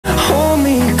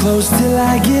close till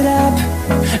I get up.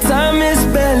 Time is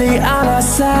barely on our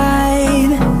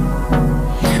side.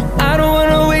 I don't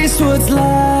wanna waste what's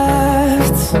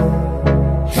left.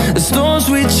 The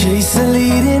storms we chase are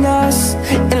leading us,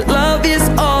 and love is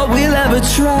all we'll ever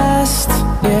trust.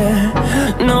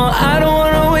 Yeah, no, I don't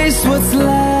wanna waste what's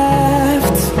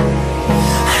left.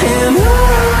 And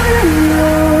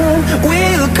on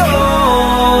we'll go,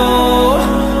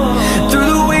 through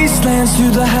the wastelands,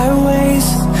 through the highways,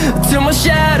 till my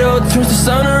shadow turns to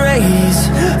sun rays.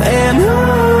 And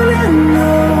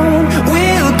on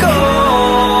we'll go,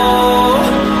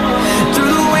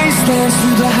 through the wastelands,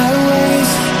 through the highways,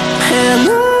 and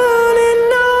on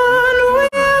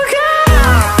we'll go.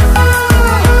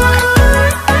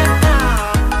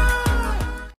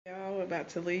 Y'all, we're about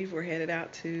to leave. We're headed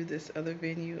out to this other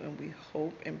venue, and we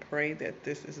hope and pray that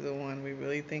this is the one. We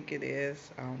really think it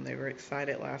is. They were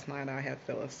excited last night. I had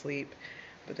fell asleep,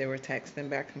 but they were texting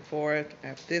back and forth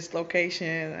at this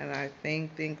location, and I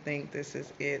think this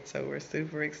is it. So we're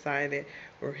super excited.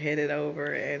 We're headed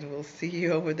over, and we'll see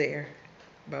you over there.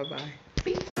 Bye-bye.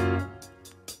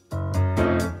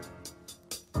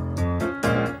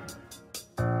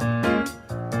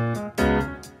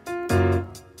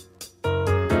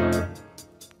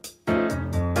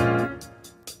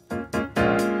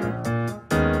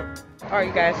 Alright,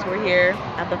 you guys, we're here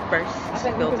at the first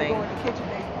building.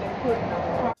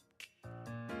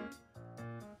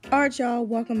 Alright, y'all,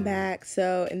 welcome back.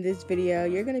 So in this video,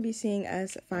 you're going to be seeing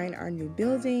us find our new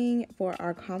building for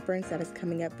our conference that is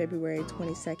coming up February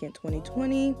 22nd,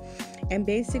 2020. And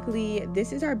basically,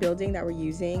 this is our building that we're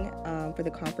using for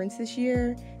the conference this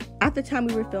year. At the time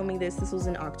we were filming this was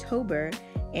in October.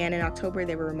 And in October,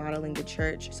 they were remodeling the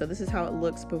church. So this is how it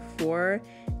looks before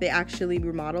they actually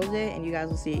remodeled it. And you guys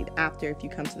will see it after if you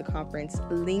come to the conference.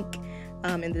 Link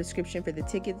in the description for the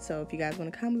tickets. So if you guys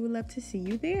want to come, we would love to see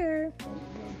you there.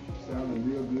 Sounding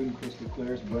real good, crystal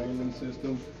clear branding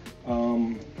system. Let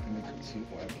me see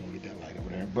why I can't get that light over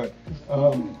there. But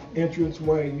entrance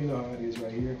way, you know how it is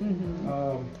right here.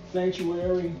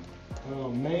 Sanctuary,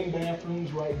 main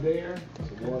bathrooms right there.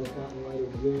 There's a water fountain right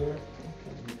over there.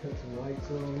 We cut some lights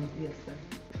on. Yes, sir.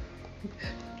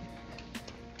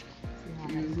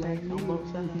 You was like me,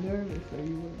 nervous, so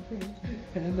you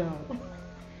wouldn't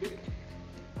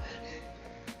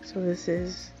So this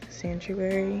is the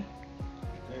sanctuary.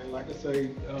 And like I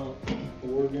say,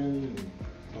 organ and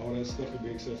all that stuff will be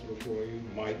accessible for you,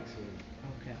 mics and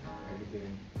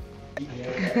everything.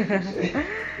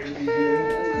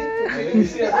 Let me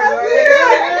see.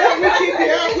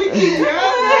 We keep you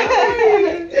out.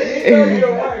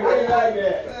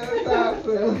 That's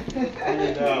awesome.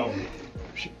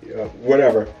 And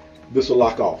whatever, this will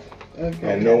lock off.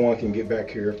 Okay. And no one can get back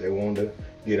here if they want to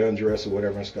get undressed or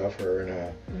whatever and stuff. Her and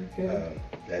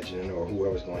Adjutant or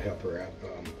whoever's going to help her out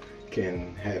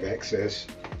can have access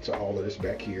to all of this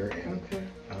back here and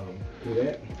do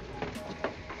that.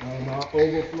 Our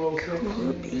overflow section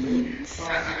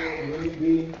will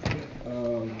be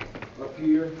up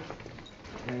here,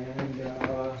 and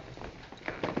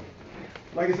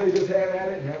like I say, just have at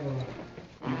it and have a.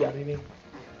 You got anything?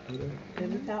 Let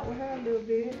me talk with her a little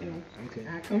bit, and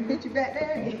I come get you back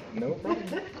there. No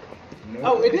problem.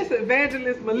 Oh, and this is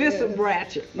Evangelist Melissa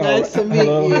Bratcher. Nice to meet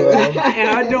you. And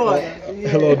her daughter.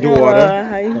 Hello,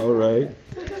 daughter. All right.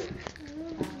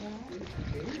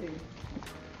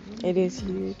 It is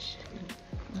huge.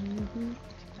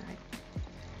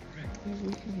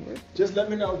 Just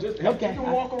let me know. Just you can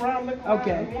walk around, look around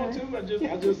if you want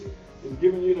to. I just was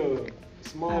giving you the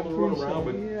small run around,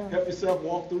 but help yourself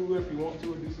walk through if you want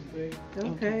to or do some things.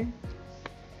 Okay.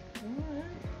 All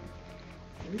right.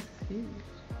 This is huge.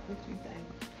 What do you think?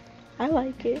 I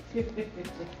like it. I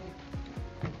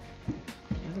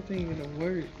don't think it'll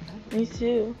work. Me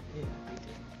too.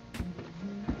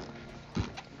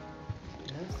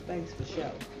 Enough space for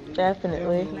show.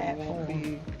 Definitely. Platform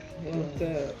be hooked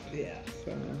up. Yeah.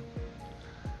 So I'm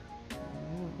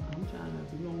trying to.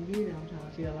 If we're gonna be there, I'm trying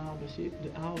to fill all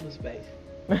the space.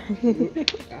 I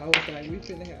was like, we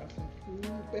finna have some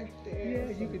food back there.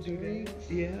 Yeah, you could do that.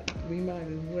 Yeah, we might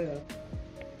as well.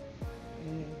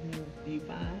 You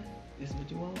fine? This is what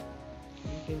you want?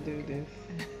 You can do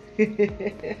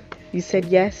this. You said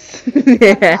yes.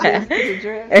 Yes to the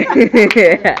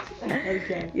dress.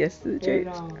 Okay. Yes to the church.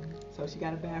 So she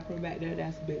got a bathroom back there.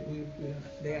 That's a bit.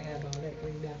 They'll have all that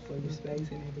cleaned out for your space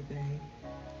and everything.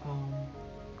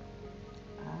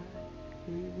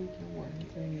 We can work.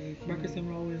 Murchison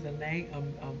Road is a main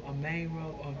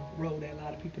road that a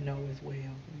lot of people know as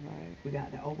well. Right. We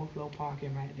got the overflow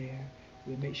parking right there.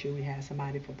 We'll make sure we have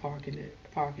somebody for parking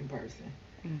person.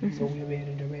 So we'll be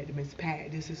able to direct them. It's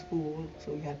packed. This is full,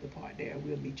 so you have to park there.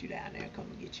 We'll meet you down there. Come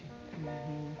and get you.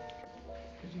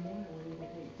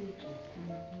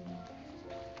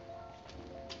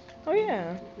 Oh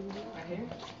yeah. Right here?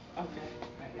 Okay,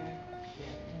 right there.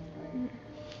 Yeah.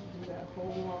 That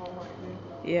whole wall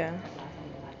right there. Yeah.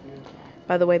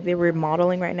 By the way, they're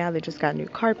remodeling right now. They just got new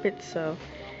carpets, so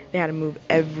they had to move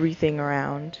everything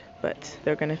around. But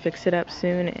they're gonna fix it up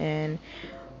soon, and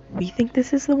we think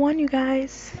this is the one, you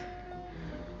guys.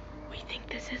 We think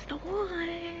this is the one.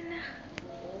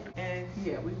 And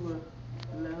yeah, we would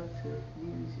love to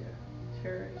use your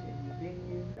church and your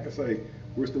venue. Like I say,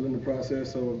 we're still in the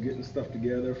process of getting stuff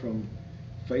together from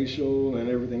facial and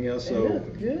everything else. So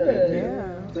Good.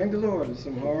 Yeah. Thank the Lord. It's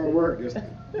some hard work. Just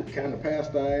kind of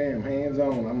past I am, hands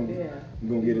on. I'm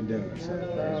gonna get it done.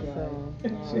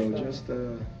 So just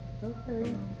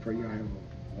pray y'all have a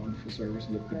wonderful service.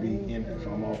 Look to be in. If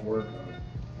I'm off work,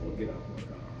 I'll get off work.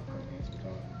 I'll come in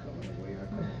sometime. Come in the way I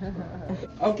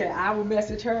come. Okay, I will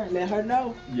message her and let her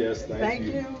know. Yes, thank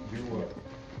you. You're welcome.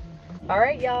 All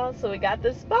right, y'all. So we got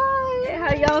the spot.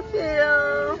 How y'all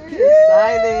feel?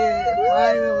 Excited,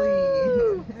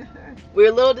 finally. We were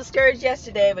a little discouraged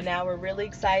yesterday, but now we're really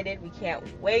excited. We can't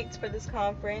wait for this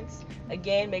conference.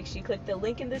 Again, make sure you click the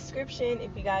link in the description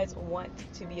if you guys want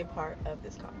to be a part of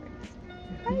this conference.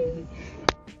 Bye.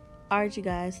 Alright, you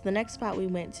guys, the next spot we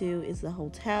went to is the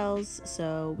hotels,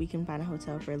 so we can find a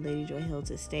hotel for Lady Joy Hill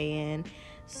to stay in.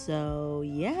 So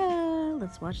yeah,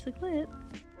 let's watch the clip.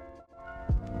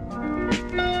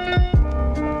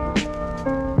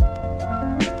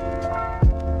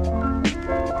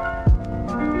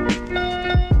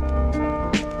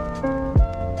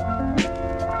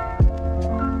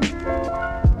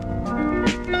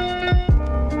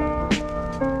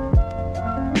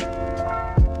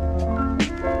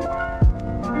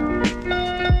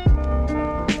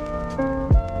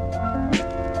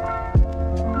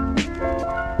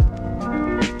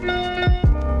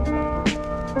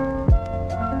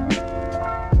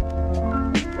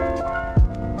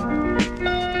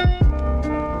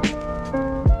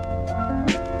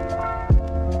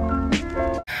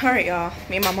 All right, y'all,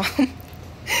 me and my mom,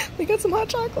 we got some hot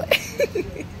chocolate.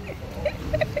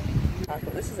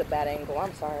 This is a bad angle,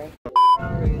 I'm sorry.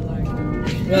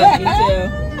 Yeah,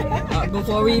 me too.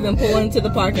 Before we even pull into the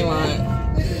parking lot.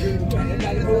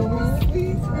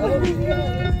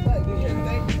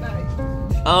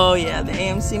 Oh yeah, the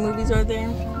AMC movies right there.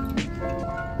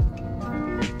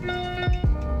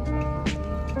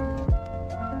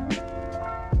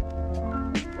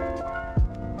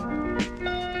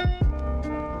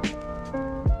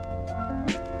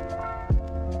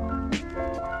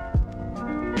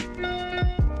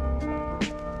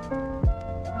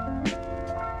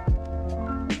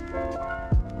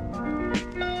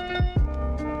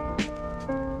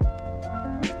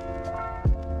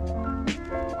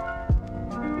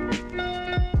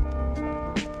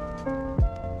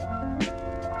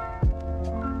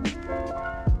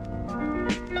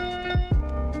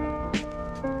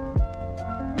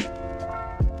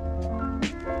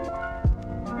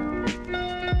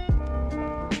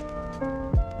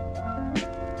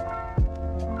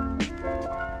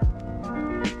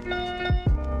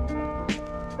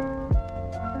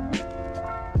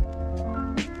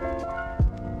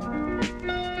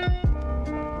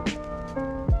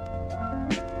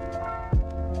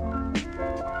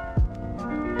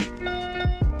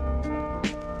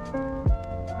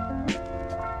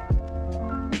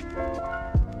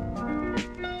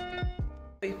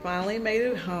 We finally made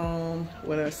it home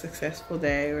with a successful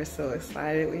day. We're so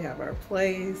excited. We have our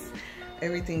place.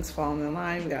 Everything's falling in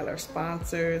line. We got our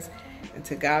sponsors. And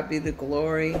to God be the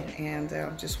glory. And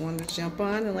just wanted to jump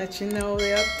on and let you know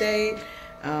the update.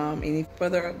 Any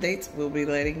further updates, we'll be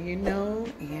letting you know.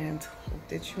 And hope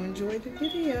that you enjoyed the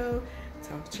video.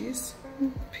 Talk to you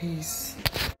soon. Peace.